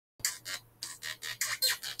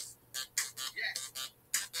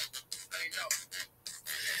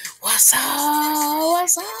What's up?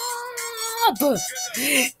 What's up?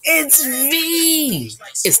 It's V.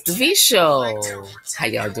 It's the V Show. How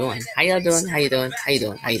y'all doing? How y'all doing? How you doing? How you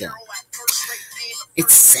doing? How you doing?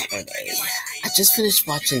 It's Saturday. I just finished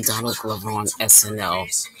watching Donald Glover on SNL.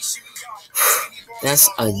 That's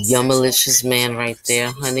a yummalicious man right there,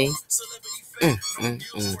 honey.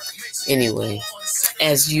 Anyway,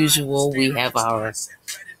 as usual, we have our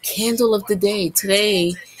candle of the day.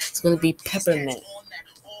 Today, it's going to be peppermint.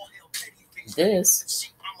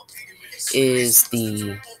 This is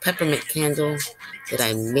the peppermint candle that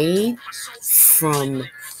I made from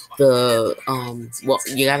the,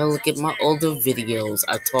 you got to look at my older videos.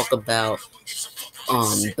 I talk about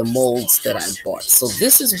the molds that I bought. So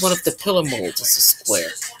this is one of the pillar molds. It's a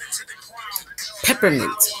square.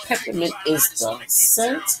 Peppermint. Peppermint is the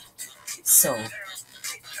scent. So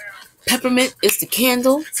peppermint is the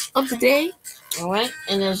candle of the day. All right.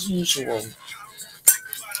 And as usual,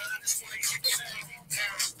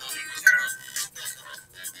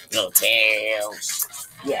 no tail.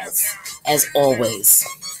 Yes. As always.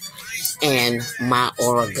 And my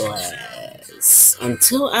aura glass.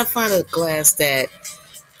 Until I find a glass that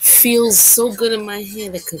feels so good in my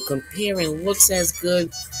hand that can compare and looks as good,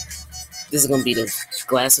 this is going to be the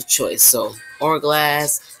glass of choice. So, aura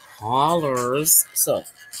glass, hollers. So,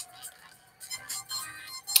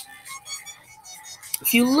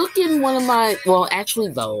 if you look in one of my,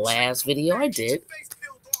 actually the last video I did,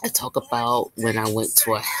 I talk about when I went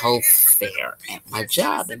to a health fair at my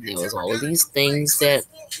job, and there was all of these things that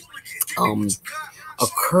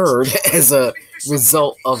occurred as a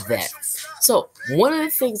result of that. So one of the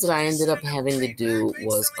things that I ended up having to do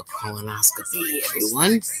was a colonoscopy,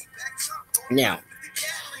 everyone. Now,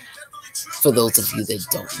 for those of you that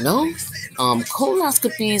don't know,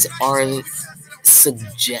 colonoscopies are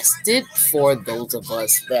suggested for those of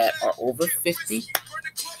us that are over 50.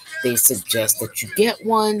 They suggest that you get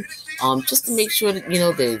one, just to make sure that,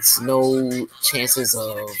 there's no chances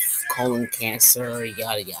of colon cancer,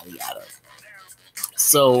 yada, yada, yada.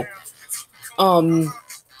 So, I'm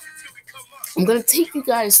going to take you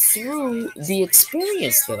guys through the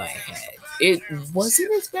experience that I had. It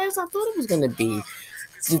wasn't as bad as I thought it was going to be.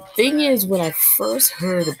 The thing is, when I first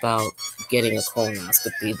heard about getting a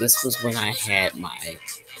colonoscopy, this was when I had my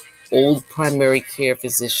old primary care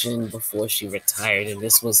physician before she retired, and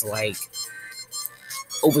this was like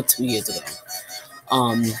over 2 years ago.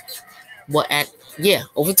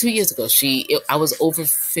 Over 2 years ago. I was over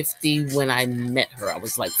 50 when I met her. I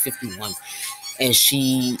was like 51. And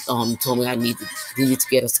she told me I needed to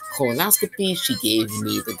get a colonoscopy. She gave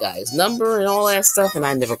me the guy's number and all that stuff, and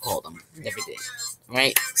I never called him. Never did.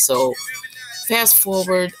 Right? So, fast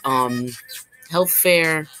forward, health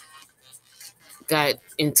fair, got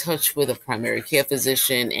in touch with a primary care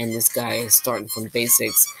physician, and this guy is starting from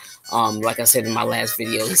basics. Like I said in my last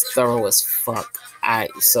video, he's thorough as fuck.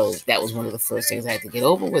 So that was one of the first things I had to get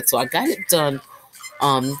over with. So I got it done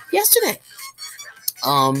yesterday.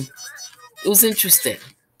 It was interesting.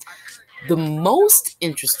 The most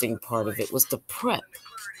interesting part of it was the prep.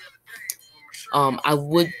 My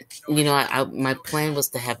plan was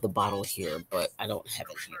to have the bottle here, but I don't have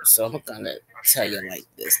it here. So I'm gonna tell you like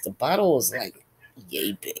this. The bottle is like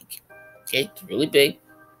yay big. Okay, it's really big.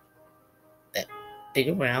 That big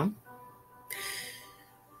around.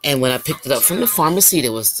 And when I picked it up from the pharmacy,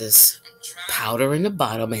 there was this powder in the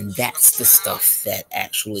bottom, and that's the stuff that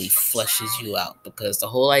actually flushes you out, because the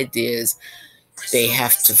whole idea is they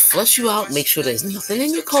have to flush you out, make sure there's nothing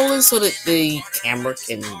in your colon so that the camera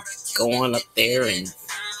can go on up there and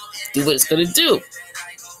do what it's going to do.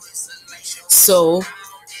 So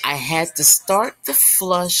I had to start the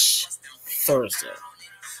flush Thursday.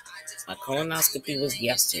 My colonoscopy was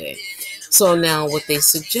yesterday. So now what they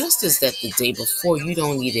suggest is that the day before, you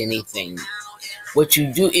don't eat anything. What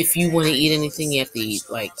you do, if you want to eat anything, you have to eat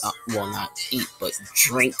not eat, but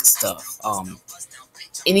drink stuff.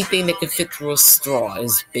 Anything that can fit through a straw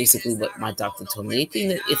is basically what my doctor told me. Anything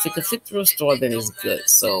that, if it can fit through a straw, then it's good.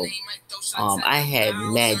 So I had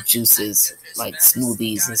mad juices, like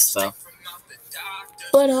smoothies and stuff.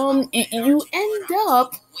 But you end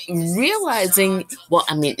up realizing,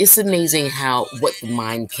 it's amazing what the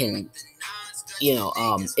mind can,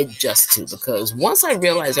 adjust to. Because once I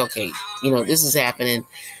realized, okay, this is happening,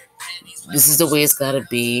 this is the way it's got to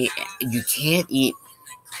be, you can't eat.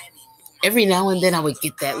 Every now and then I would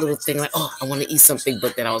get that little thing like, oh, I want to eat something,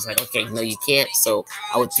 but then I was like, okay, no, you can't. So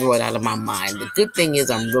I would throw it out of my mind. The good thing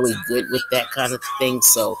is I'm really good with that kind of thing.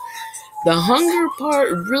 So the hunger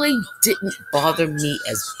part really didn't bother me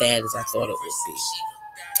as bad as I thought it would be.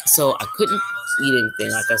 So I couldn't eat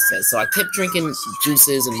anything, like I said. So I kept drinking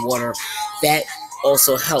juices and water. That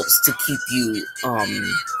also helps to keep you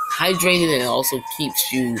hydrated, and it also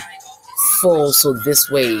keeps you full. So this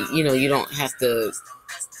way, you don't have to.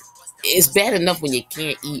 It's bad enough when you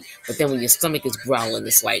can't eat, but then when your stomach is growling,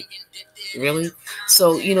 it's like, really?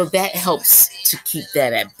 So, that helps to keep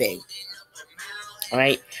that at bay. All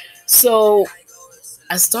right. So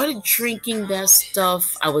I started drinking that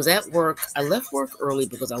stuff. I was at work. I left work early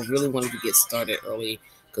because I really wanted to get started early,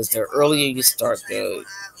 because the earlier you start, the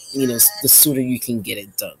sooner you can get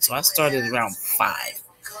it done. So I started around 5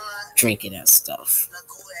 drinking that stuff.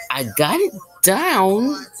 I got it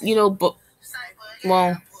down, but,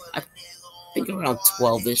 well, I think around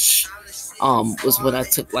 12-ish was when I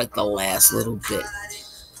took like the last little bit.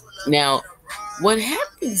 Now, what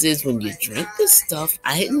happens is when you drink this stuff,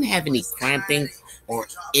 I didn't have any cramping or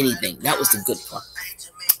anything. That was the good part.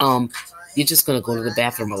 You're just gonna go to the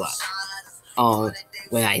bathroom a lot.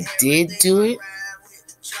 When I did do it,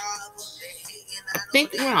 I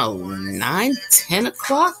think around 9, 10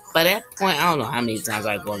 o'clock. By that point, I don't know how many times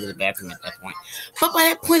I go to the bathroom at that point. But by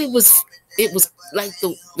that point, it was like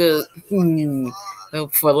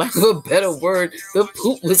for lack of a better word, the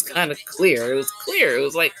poop was kind of clear. It was clear. It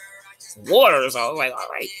was like water. So I was like, all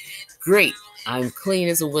right, great. I'm clean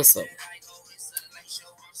as a whistle.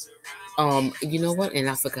 You know what? And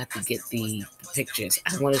I forgot to get the pictures.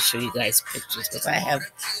 I want to show you guys pictures, because I have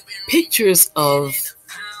pictures of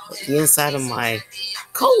what the inside of my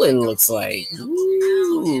colon looks like.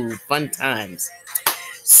 Ooh, fun times.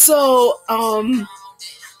 So,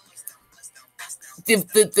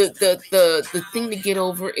 the thing to get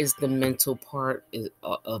over is the mental part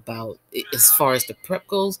about, as far as the prep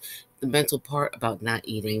goes, the mental part about not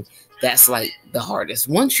eating. That's like the hardest.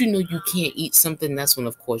 Once you know you can't eat something, that's when,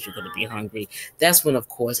 of course, you're going to be hungry. That's when, of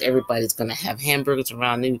course, everybody's going to have hamburgers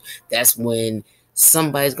around you. That's when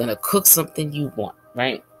somebody's going to cook something you want,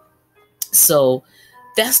 right? So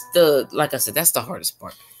that's like I said, that's the hardest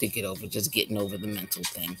part to get over, just getting over the mental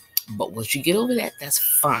thing. But once you get over that, that's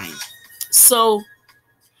fine. So,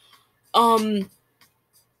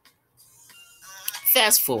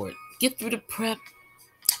 fast forward, get through the prep.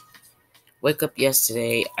 Wake up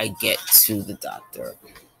yesterday, I get to the doctor.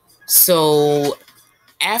 So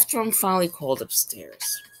after I'm finally called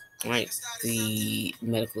upstairs, right, the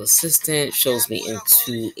medical assistant shows me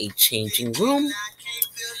into a changing room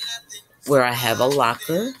where I have a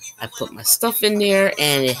locker. I put my stuff in there,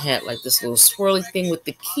 and it had like this little swirly thing with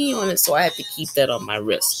the key on it, so I had to keep that on my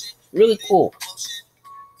wrist. Really cool.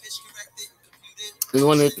 And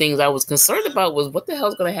one of the things I was concerned about was, what the hell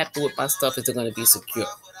is going to happen with my stuff? Is it going to be secure?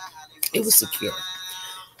 It was secure.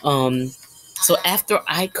 So after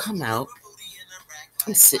I come out,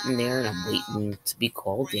 I'm sitting there and I'm waiting to be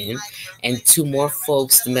called in, and 2 more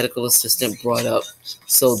folks the medical assistant brought up,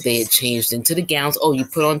 so they had changed into the gowns. Oh, you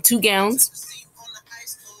put on 2 gowns.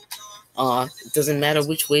 It doesn't matter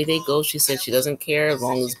which way they go. She said she doesn't care as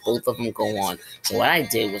long as both of them go on. So what I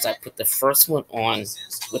did was I put the first one on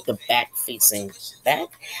with the back facing back,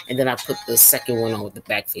 and then I put the second one on with the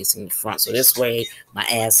back facing the front. So this way my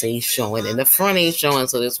ass ain't showing and the front ain't showing.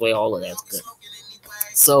 So this way all of that's good.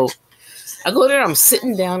 So I go there, I'm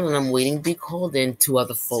sitting down, and I'm waiting to be called in. 2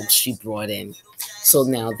 other folks she brought in. So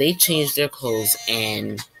now they changed their clothes,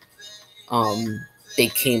 and they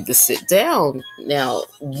came to sit down. Now,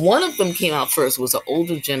 one of them came out first, was an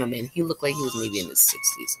older gentleman. He looked like he was maybe in his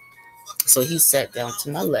 60s. So he sat down to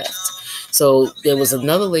my left. So there was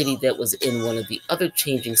another lady that was in one of the other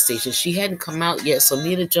changing stations. She hadn't come out yet. So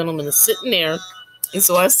me and the gentleman are sitting there. And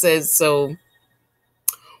so I said, so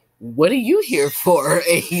what are you here for?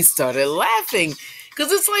 And he started laughing,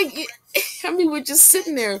 because it's like, I mean, we're just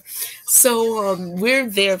sitting there. So we're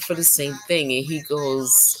there for the same thing. And he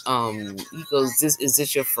goes, is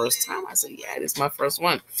this your first time? I said, yeah, this is my first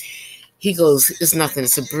one. He goes, it's nothing.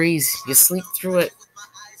 It's a breeze. You sleep through it.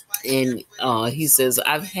 And he says,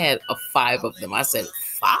 I've had 5 of them. I said,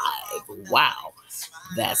 5? Wow,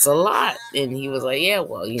 that's a lot. And he was like, yeah,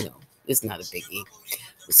 well, it's not a biggie.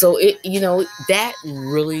 So that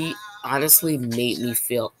really honestly made me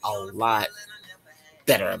feel a lot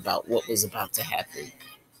better about what was about to happen.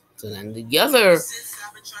 So then the other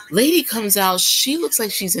lady comes out. She looks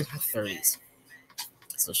like she's in her 30s.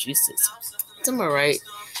 So she sits to my right,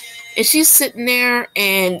 and she's sitting there,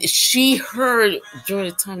 and she heard during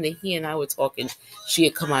the time that he and I were talking, she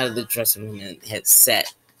had come out of the dressing room and had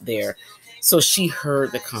sat there. So she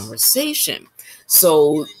heard the conversation.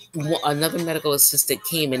 So another medical assistant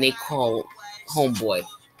came, and they called homeboy.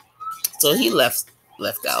 So he left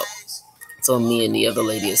out. So me and the other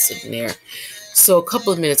lady is sitting there. So a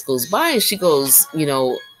couple of minutes goes by, and she goes,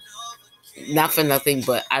 not for nothing,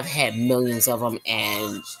 but I've had millions of them,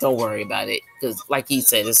 and don't worry about it, because like he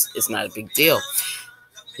said, it's not a big deal.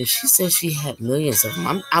 And she said she had millions of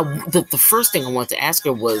them. The first thing I wanted to ask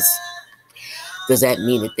her was, does that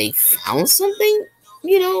mean that they found something,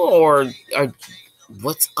 or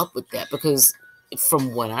what's up with that? Because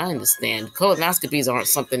from what I understand, colonoscopies aren't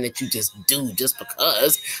something that you just do just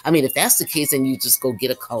because. I mean, if that's the case, then you just go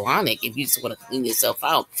get a colonic if you just want to clean yourself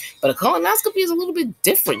out. But a colonoscopy is a little bit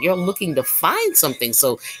different. You're looking to find something.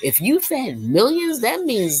 So if you've had millions, that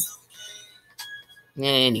means...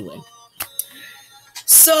 Anyway.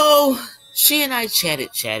 So she and I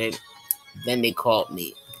chatted. Then they called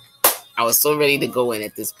me. I was so ready to go in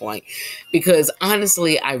at this point because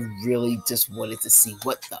honestly, I really just wanted to see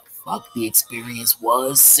what the fuck the experience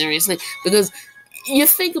was. Seriously, because you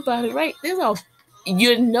think about it, right? There's going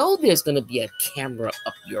to be a camera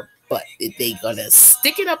up your butt. If they're going to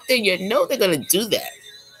stick it up there, they're going to do that.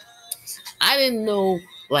 I didn't know,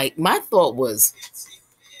 my thought was,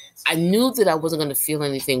 I knew that I wasn't going to feel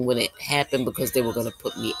anything when it happened because they were going to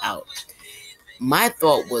put me out. My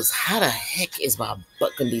thought was, how the heck is my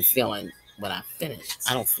butt going to be feeling when I finish?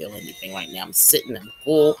 I don't feel anything right now. I'm sitting, I'm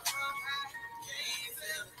cool.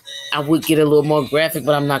 I would get a little more graphic,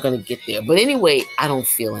 but I'm not going to get there. But anyway, I don't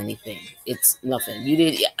feel anything. It's nothing.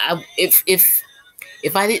 If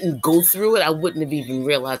I didn't go through it, I wouldn't have even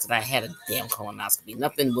realized that I had a damn colonoscopy.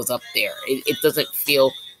 Nothing was up there. It doesn't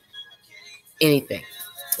feel anything.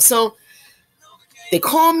 So they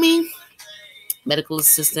call me. Medical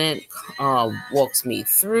assistant walks me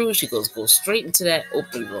through. She goes, go straight into that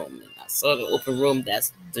open room. And I saw the open room.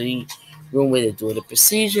 That's the room where they're doing the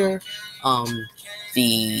procedure.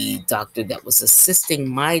 The doctor that was assisting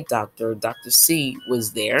my doctor, Dr. C,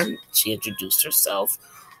 was there. She introduced herself.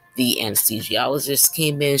 The anesthesiologist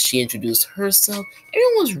came in. She introduced herself.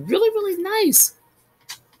 Everyone was really, really nice.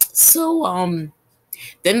 So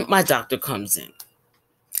then my doctor comes in.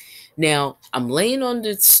 Now, I'm laying on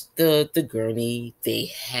the gurney.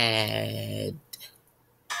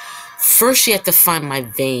 First, she had to find my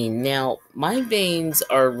vein. Now, my veins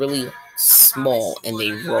are really small and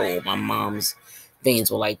they roll. My mom's veins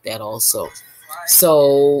were like that also.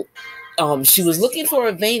 So, she was looking for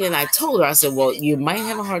a vein, and I told her, I said, well, you might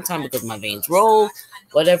have a hard time because my veins roll,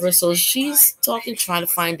 whatever. So she's talking, trying to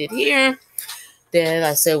find it here. Then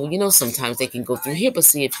I said, well, sometimes they can go through here, but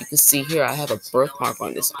see, if you can see here, I have a birthmark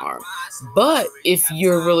on this arm. But if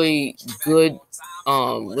you're really good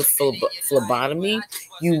with phlebotomy,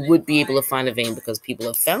 you would be able to find a vein because people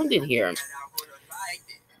have found it here.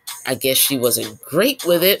 I guess she wasn't great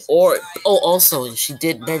with it. Also, she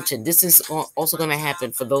did mention, this is also going to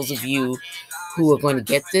happen for those of you who are going to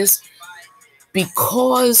get this,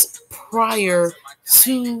 because prior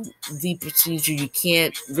to the procedure, you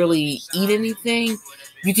can't really eat anything.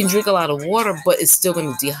 You can drink a lot of water, but it's still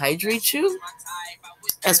going to dehydrate you.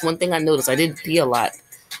 That's one thing I noticed. I didn't pee a lot.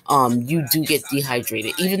 You do get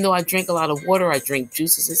dehydrated. Even though I drink a lot of water, I drink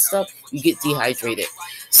juices and stuff, you get dehydrated.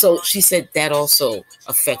 So she said that also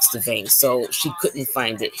affects the vein. So she couldn't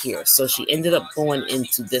find it here. So she ended up going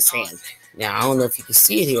into this hand. Now, I don't know if you can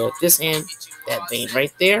see it here. This hand, that vein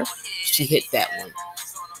right there, she hit that one.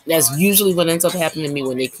 That's usually what ends up happening to me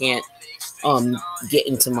when they can't get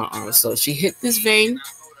into my arm. So she hit this vein.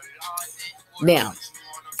 Now,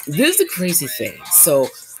 this is the crazy thing. So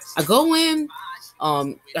I go in.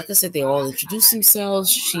 Like I said, they all introduce themselves.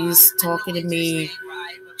 She's talking to me.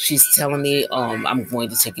 She's telling me I'm going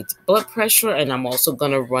to take it to blood pressure, and I'm also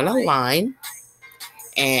going to run a line.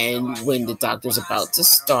 And when the doctor's about to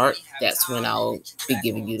start, that's when I'll be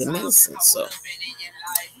giving you the medicine. So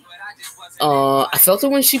I felt it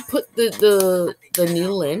when she put the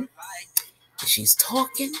needle in. She's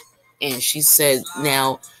talking, and she said,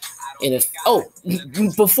 now,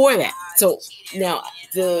 before that. So now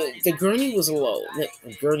the gurney was low. The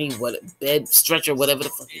gurney, bed, stretcher, whatever the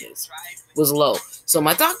fuck it is, was low. So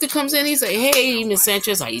my doctor comes in. He's like, hey, Miss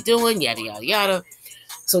Sanchez, how you doing? Yada, yada, yada.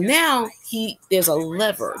 So now there's a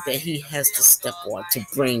lever that he has to step on to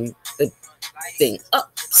bring the thing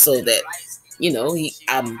up so that,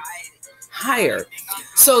 I'm higher.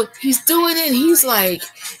 So he's doing it. He's like,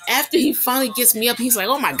 after he finally gets me up, he's like,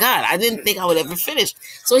 oh my God, I didn't think I would ever finish.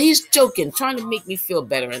 So he's joking, trying to make me feel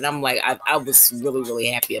better. And I'm like, I was really, really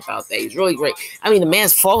happy about that. He's really great. I mean, the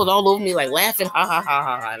man's falling all over me, like laughing, ha, ha, ha,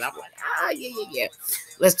 ha, ha. And I'm like, yeah.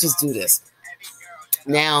 Let's just do this.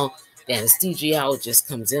 Now, the anesthesiologist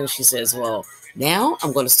comes in. She says, well, now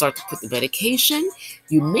I'm going to start to put the medication.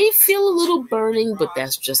 You may feel a little burning, but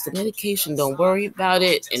that's just the medication. Don't worry about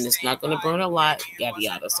it. And it's not going to burn a lot, yada,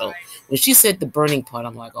 yada. So when she said the burning part,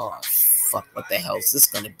 I'm like, oh, fuck, what the hell is this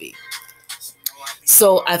going to be?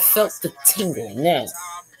 So I felt the tingle. Now,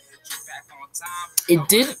 it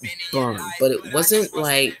did burn, but it wasn't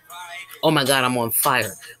like, oh my God, I'm on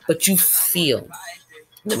fire. But you feel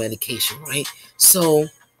the medication, right? So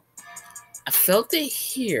I felt it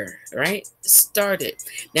here, right? Started.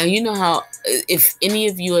 Now, you know how, if any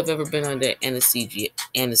of you have ever been under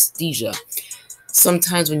anesthesia,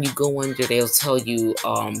 sometimes when you go under, they'll tell you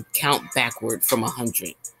count backward from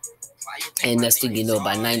 100. And next thing you know,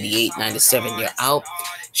 by 98, 97, you're out.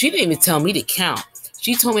 She didn't even tell me to count.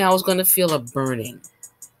 She told me I was going to feel a burning.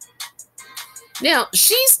 Now,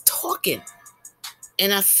 she's talking.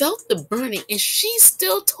 And I felt the burning, and she's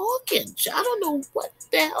still talking. I don't know what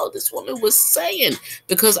the hell this woman was saying,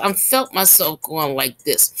 because I felt myself going like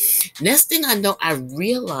this. Next thing I know, I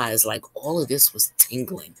realized like all of this was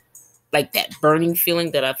tingling. Like that burning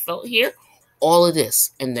feeling that I felt here, all of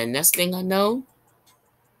this. And then next thing I know,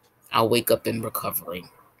 I'll wake up in recovery.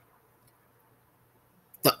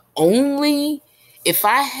 If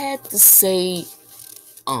I had to say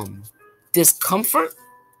discomfort,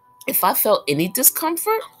 if I felt any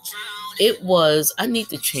discomfort, it was, I need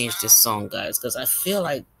to change this song, guys, because I feel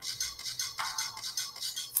like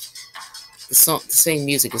the same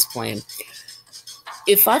music is playing.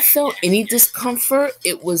 If I felt any discomfort,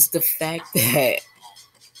 it was the fact that,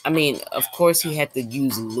 I mean, of course he had to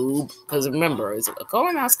use lube, because remember, it's a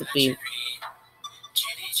colonoscopy.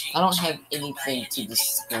 I don't have anything to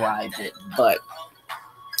describe it, but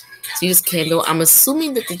see this candle? I'm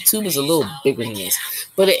assuming that the tube is a little bigger than this,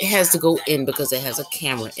 but it has to go in because it has a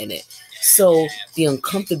camera in it. So the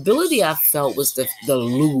uncomfortability I felt was the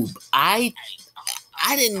lube. I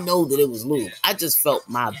didn't know that it was lube. I just felt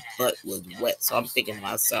my butt was wet. So I'm thinking to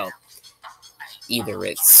myself, either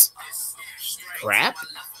it's crap,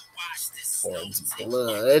 or it's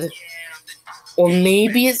blood, or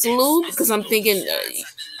maybe it's lube, because I'm thinking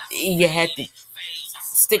you had to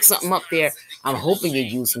stick something up there. I'm hoping you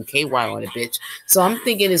use some KY on it, bitch. So I'm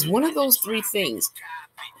thinking it's one of those three things.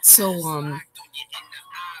 So,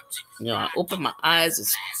 I open my eyes.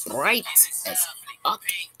 It's bright as fuck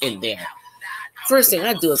in there. First thing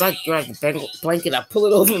I do is I grab the blanket, I pull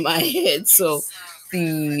it over my head. So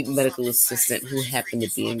the medical assistant, who happened to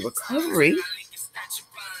be in recovery,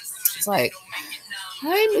 it's like,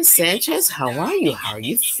 "Hi, Miss Sanchez, how are you? How are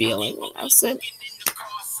you feeling?" And I said,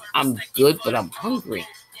 "I'm good, but I'm hungry."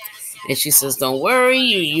 And she says, "Don't worry,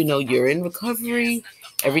 you're in recovery.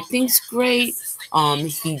 Everything's great.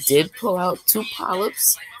 He did pull out 2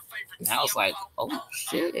 polyps." And I was like, "Oh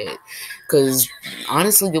shit." Because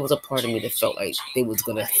honestly, there was a part of me that felt like they was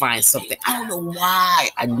gonna find something. I don't know why.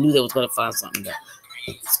 I knew they was gonna find something there.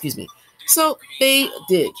 Excuse me. So they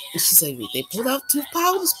did. And she said, "They pulled out 2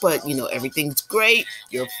 polyps, but everything's great.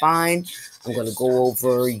 You're fine. I'm gonna go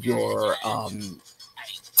over your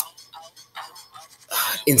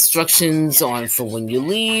instructions on for when you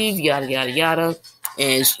leave, yada yada yada."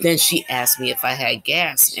 And then she asked me if I had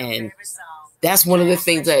gas, and that's one of the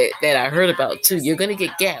things that I heard about too. You're gonna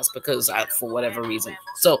get gas because for whatever reason.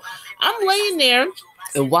 So I'm laying there,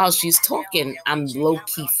 and while she's talking, I'm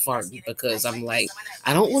low-key farting because I'm like,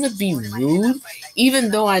 I don't want to be rude,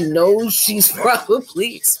 even though I know she's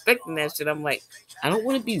probably expecting that shit. I'm like, I don't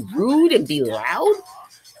want to be rude and be loud,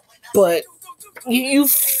 but you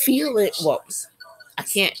feel it. Well, I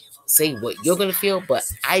can't say what you're gonna feel, but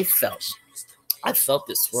I felt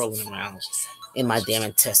this swirling around in my damn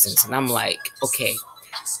intestines, and I'm like, okay,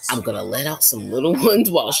 I'm gonna let out some little ones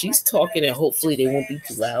while she's talking, and hopefully they won't be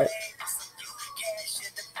too loud.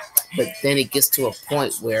 But then it got to a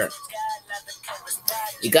point where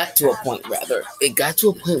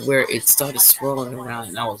it started swirling around,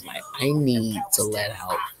 and I was like, I need to let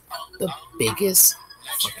out the biggest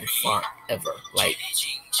fucking fart ever. Like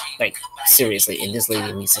seriously, and this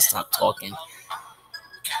lady needs to stop talking.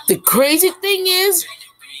 The crazy thing is,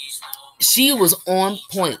 she was on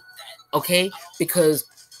point, okay? Because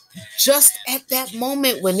just at that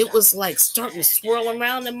moment when it was like starting to swirl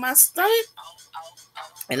around in my stomach,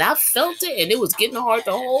 and I felt it, and it was getting hard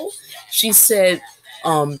to hold, she said,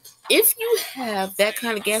 if you have that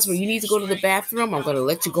kind of gas where you need to go to the bathroom, I'm going to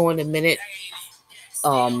let you go in a minute.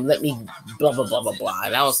 Let me blah, blah, blah, blah, blah.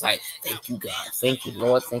 And I was like, thank you, God. Thank you,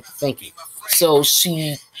 Lord. Thank you. So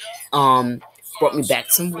she brought me back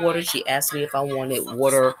some water. She asked me if I wanted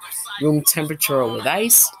water room temperature or with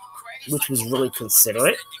ice, which was really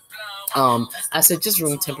considerate. I said, just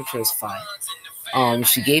room temperature is fine.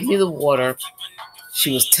 She gave me the water.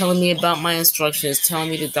 She was telling me about my instructions, telling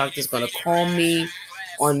me the doctor's going to call me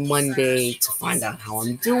on Monday to find out how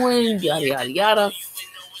I'm doing, yada, yada, yada.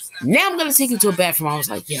 Now I'm going to take you to a bathroom. I was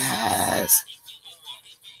like, yes.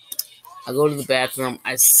 I go to the bathroom,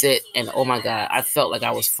 I sit, and oh my God, I felt like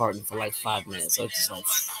I was farting for like 5 minutes. So it's just like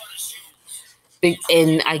big,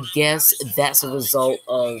 and I guess that's a result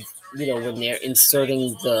of, when they're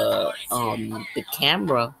inserting the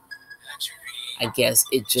camera. I guess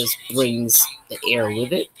it just brings the air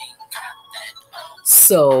with it.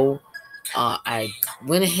 So I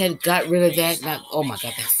went ahead, got rid of that. And oh my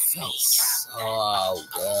God, that felt so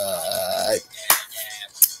good.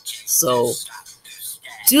 So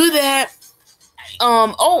do that.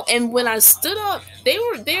 Oh, and when I stood up, they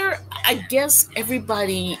were there. I guess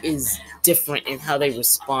everybody is different in how they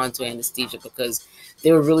respond to anesthesia, because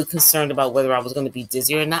they were really concerned about whether I was going to be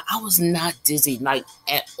dizzy or not. I was not dizzy, like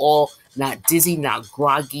at all. Not dizzy, not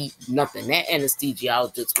groggy, nothing. That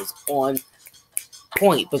anesthesiologist was on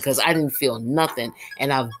point, because I didn't feel nothing.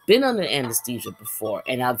 And I've been under anesthesia before,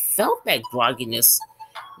 and I've felt that grogginess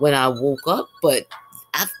when I woke up, but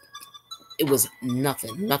it was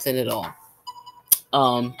nothing at all.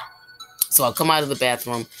 So I come out of the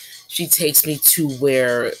bathroom. She takes me to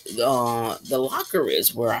where the locker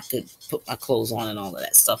is, where I could put my clothes on and all of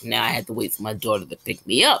that stuff. Now I had to wait for my daughter to pick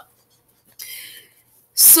me up.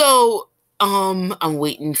 So I'm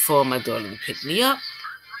waiting for my daughter to pick me up.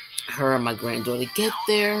 Her and my granddaughter get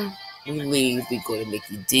there. We leave. We go to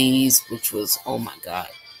Mickey D's, which was, oh my God.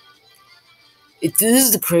 This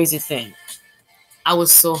is the crazy thing. I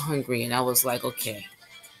was so hungry, and I was like, okay,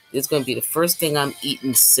 this is going to be the first thing I'm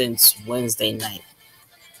eating since Wednesday night.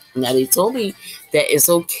 Now, they told me that it's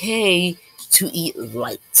okay to eat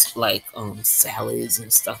light, like salads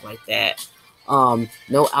and stuff like that.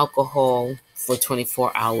 No alcohol for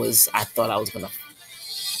 24 hours. I thought I was going to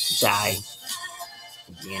die,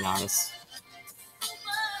 being honest.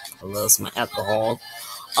 I love my alcohol.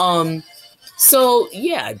 So,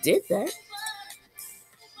 yeah, I did that.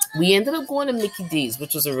 We ended up going to Mickey D's,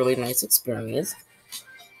 which was a really nice experience.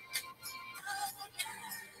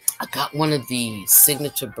 I got one of the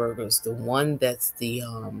signature burgers, the one that's the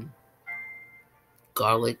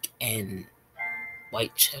garlic and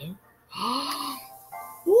white cheddar.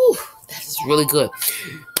 Ooh, that is really good.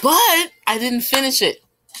 But I didn't finish it.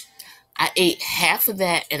 I ate half of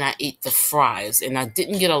that, and I ate the fries, and I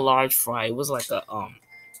didn't get a large fry. It was like a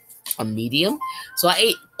medium. So I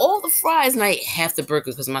ate all the fries, and I ate half the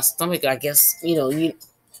burger, because my stomach, I guess,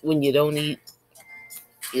 when you don't eat,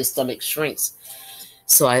 your stomach shrinks.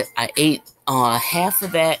 So I ate half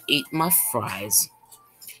of that, ate my fries,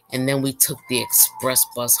 and then we took the express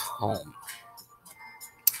bus home,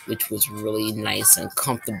 which was really nice and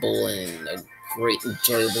comfortable and a great,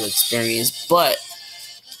 enjoyable experience. But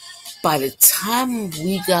by the time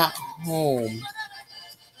we got home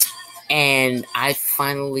and I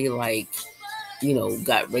finally,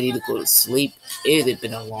 got ready to go to sleep, it had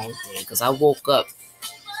been a long day, because I woke up.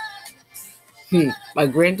 My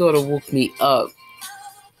granddaughter woke me up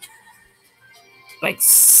like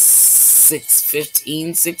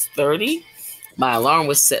 6:15, 6:30. My alarm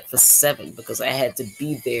was set for 7 because I had to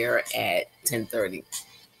be there at 10:30.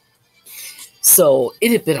 So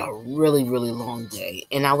it had been a really, really long day.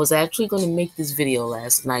 And I was actually going to make this video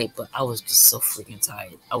last night, but I was just so freaking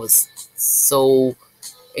tired. I was so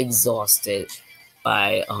exhausted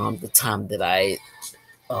by the time that I,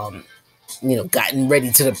 gotten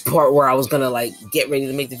ready to the part where I was going to get ready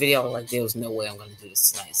to make the video. I was like, there was no way I'm going to do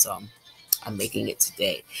this tonight. So I'm making it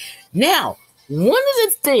today. Now, one of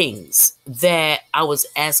the things that I was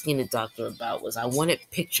asking the doctor about was I wanted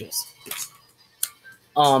pictures.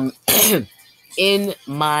 In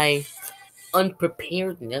my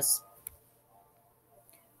unpreparedness,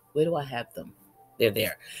 where do I have them? They're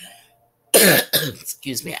there.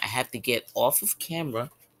 Excuse me. I have to get off of camera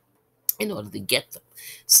in order to get them.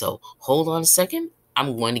 So hold on a second.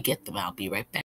 I'm going to get them. I'll be right back.